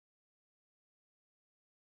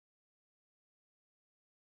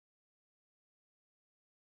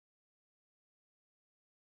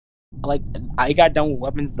like, I got done with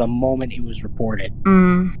weapons the moment it was reported.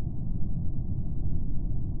 Mm.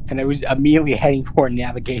 And I was immediately heading for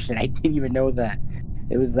navigation. I didn't even know that.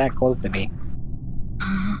 It was that close to me.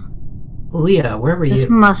 Leah, where were This you?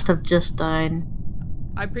 must have just died.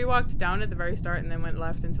 I pre-walked down at the very start and then went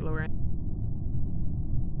left into lower end.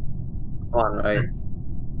 Come on, right?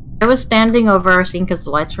 I was standing over Arsene because the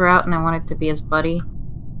lights were out and I wanted to be his buddy.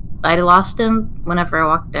 I lost him whenever I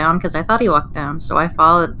walked down because I thought he walked down, so I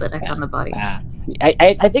followed, but I found the body.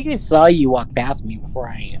 I think I saw you walk past me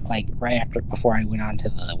before before I went on to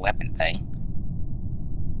the weapon thing.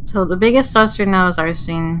 So the biggest suster now is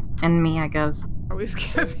Arsene and me, I guess. Are we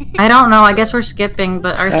skipping? I don't know, I guess we're skipping,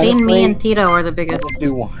 but Arsene, me, and Tito are the biggest.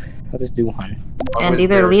 I'll just do one. And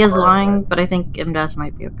either Leah's lying, but I think Imdas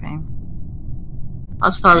might be okay.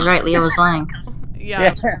 Also, I was right, Leah was lying.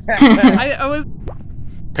 Yeah. I was...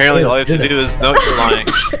 Apparently all you have to do is know you're lying.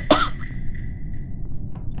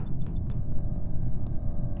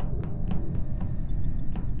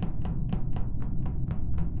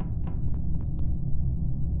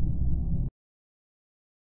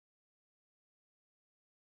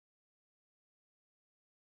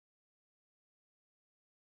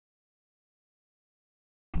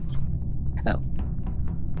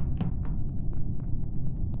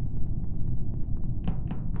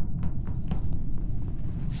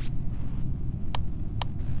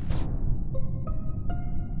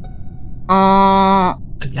 Oh.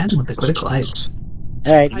 Again with the quick lights.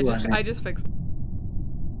 Alright, I just fixed.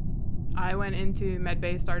 I went into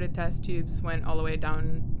medbay, started test tubes, went all the way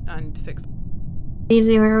down and fixed.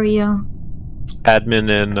 Easy, where were you? Admin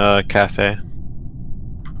in cafe.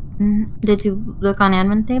 Did you look on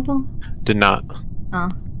admin table? Did not. Oh.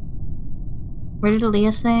 Where did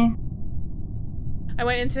Leah say? I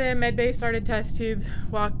went into medbay, started test tubes,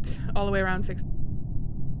 walked all the way around, fixed.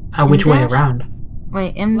 Which way Imdas? around?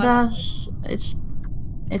 Wait, Imdas? It's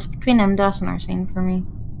between Imdas and Arsene for me.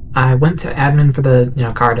 I went to admin for the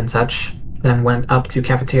card and such, then went up to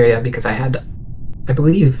cafeteria because I had, I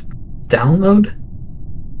believe, download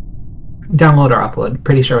or upload.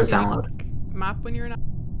 Pretty sure it was download. Map when you're not.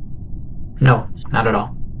 No, not at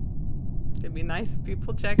all. It'd be nice if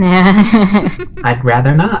people check. I'd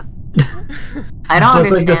rather not. I don't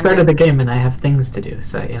It's like the understand start it. of the game and I have things to do,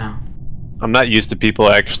 so I'm not used to people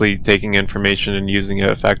actually taking information and using it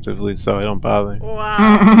effectively, so I don't bother. Wow.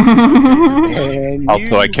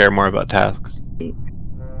 Also, I care more about tasks.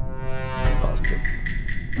 Exhausted.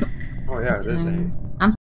 Oh yeah, it is.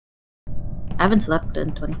 I haven't slept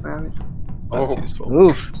in 24 hours. That's Oh. useful.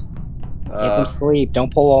 Oof. Get some sleep.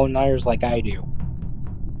 Don't pull all-nighters like I do.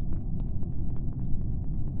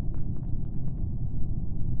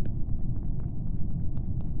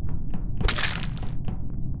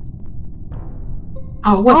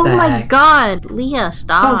 Oh, what Oh the my heck? god, Leah,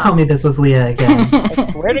 stop. Don't tell me this was Leah again.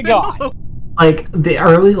 I swear to God. Like, the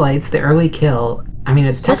early lights, the early kill, I mean,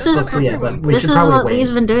 it's This is- technically Leah, but we This should is probably what wait. Lee's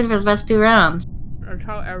been doing for the past 2 rounds. Or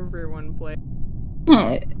how everyone plays.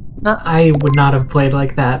 I would not have played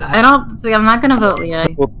like that. I don't see. I'm not gonna vote Leah.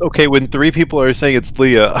 Well, okay, when 3 people are saying it's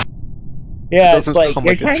Leah, Yeah, It it's doesn't like, sound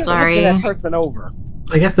you're like it. kind of Sorry. looking that person over.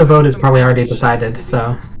 I guess the vote is probably already decided,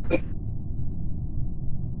 so...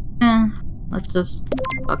 Let's just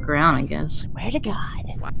fuck around, I guess. Swear to God.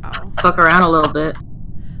 Wow. Fuck around a little bit.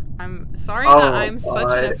 I'm sorry Oh, that I'm such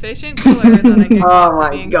God. an efficient killer that I get Oh my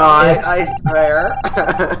being god, killed. I swear.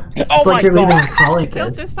 Oh It's like my you're leaving God. a call like Killed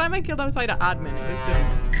this. this time I killed outside of admin. It was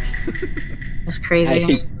good. It's I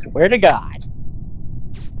crazy. swear to God.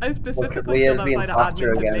 I specifically Leah's killed the outside of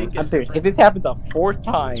imposter admin to again. make it. I'm serious. If different. this happens a 4th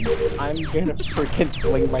time, I'm gonna freaking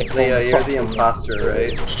fling my phone Leah, you're across the room. imposter,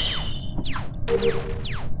 right?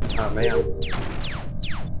 Oh man.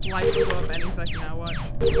 Life will go up any second now, watch.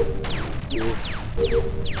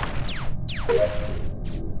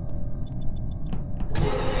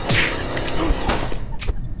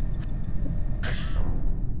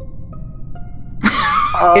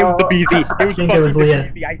 It was the BZ. It was think it was fucking the Leah.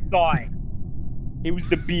 BZ. I saw it. It was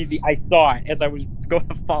the BZ. I saw it as I was going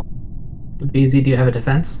to fall. BZ, do you have a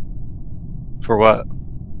defense? for what?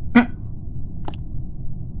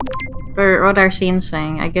 For what Arsene's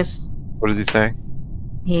saying, I guess What is he saying?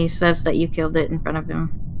 he says that you killed it in front of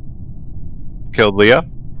him. Killed Leah?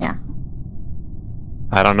 Yeah.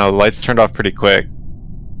 I don't know. The lights turned off pretty quick.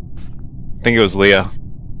 I think it was Leah.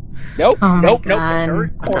 Nope. Oh my nope. God. Nope.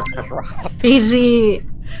 The third corpse dropped. PG.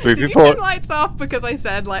 Three Did people. you turn lights off because I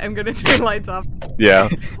said like I'm gonna turn lights off? Yeah.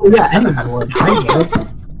 Yeah, anyone would. I would.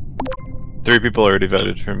 3 people already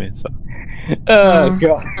voted for me, so. Oh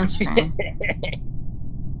God. That's fine.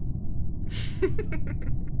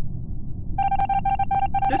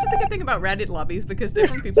 This is the good thing about Reddit lobbies because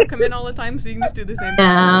different people come in all the time, so you can just do the same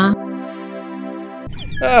Yeah.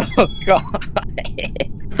 Oh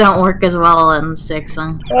god. Don't work as well on 6,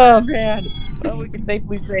 huh? Oh man. Well, we can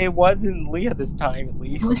safely say it wasn't Leah this time, at At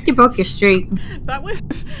least. least you broke your streak. That was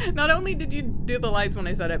not only did you do the lights when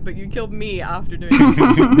I said it, but you killed me after doing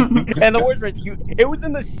it. And the worst part, it was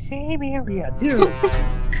in the same area too.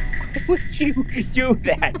 Why would you do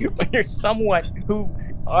that when there's someone who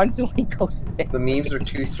constantly goes there? The memes are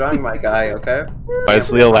too strong, my guy, okay? Why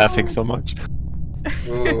is Leah laughing so much?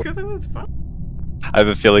 Ooh. Because it was fun. I have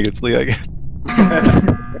a feeling it's Leah again.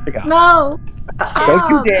 No! Don't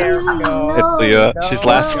you dare! please, No. It's Leah. No, She's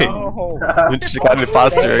laughing. no. She got an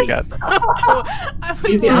imposter again. I was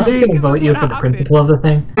Easy, I'm just laughing gonna vote you for the because principle of the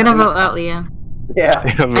thing. I'm gonna vote out Leah. Yeah.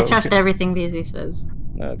 I trust everything BZ says.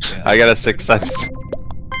 Okay. I got a 6th sense.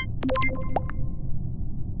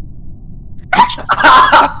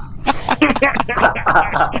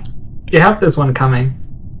 You have this one coming.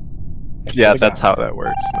 Yeah, that's how that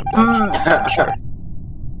works. Mm. Sure.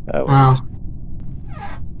 Oh, Wow.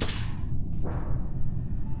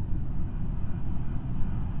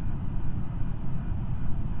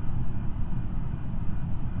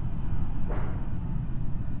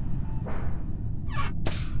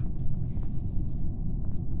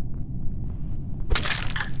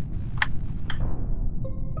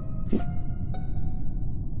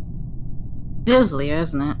 It is Leah,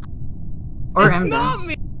 isn't it? Or It's Emma. not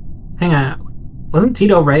me. Hang on. Wasn't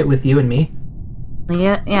Tito right with you and me?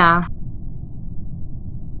 Leah, yeah.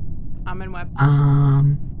 I'm in web. all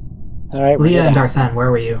right. Leah and we're Arsene,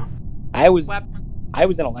 where were you? I was Web.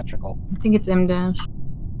 in electrical. I think it's M dash.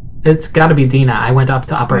 It's gotta be Dina. I went up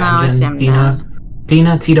to upper No, it's engine. M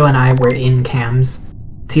Dina, Tito, and I were in cams.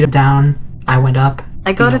 Tito down, I went up.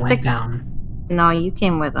 I go Dina to went fix. down. No, you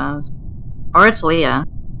came with us. Or it's Leah.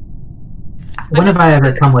 When have I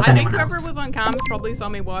ever come with I anyone think whoever else? was on comms probably saw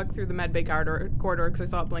me walk through the medbay corridor because I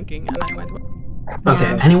saw it blinking, and then I went to Okay,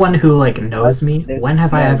 Yeah. anyone who like knows me, There's- when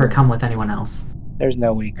have I no. ever come with anyone else? There's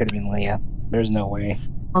no way it could have been Leah. There's no way.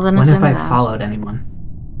 Well, then When it's have I M dash. followed anyone?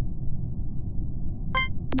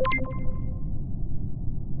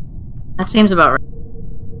 That seems about right.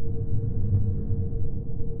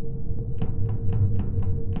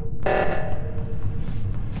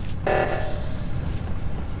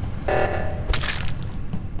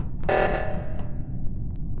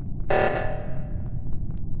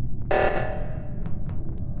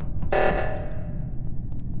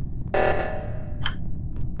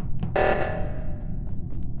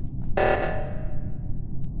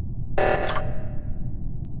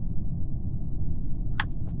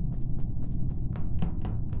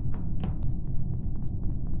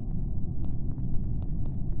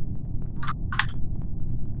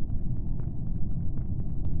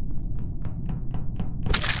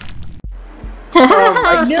 Oh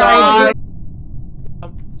my god!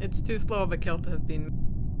 It's too slow of a kill to have been.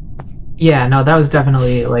 Yeah, no, that was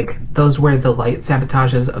definitely like those were the light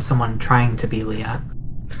sabotages of someone trying to be Leah.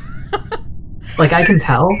 Like I can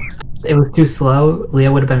tell it was too slow.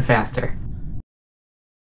 Leah would have been faster.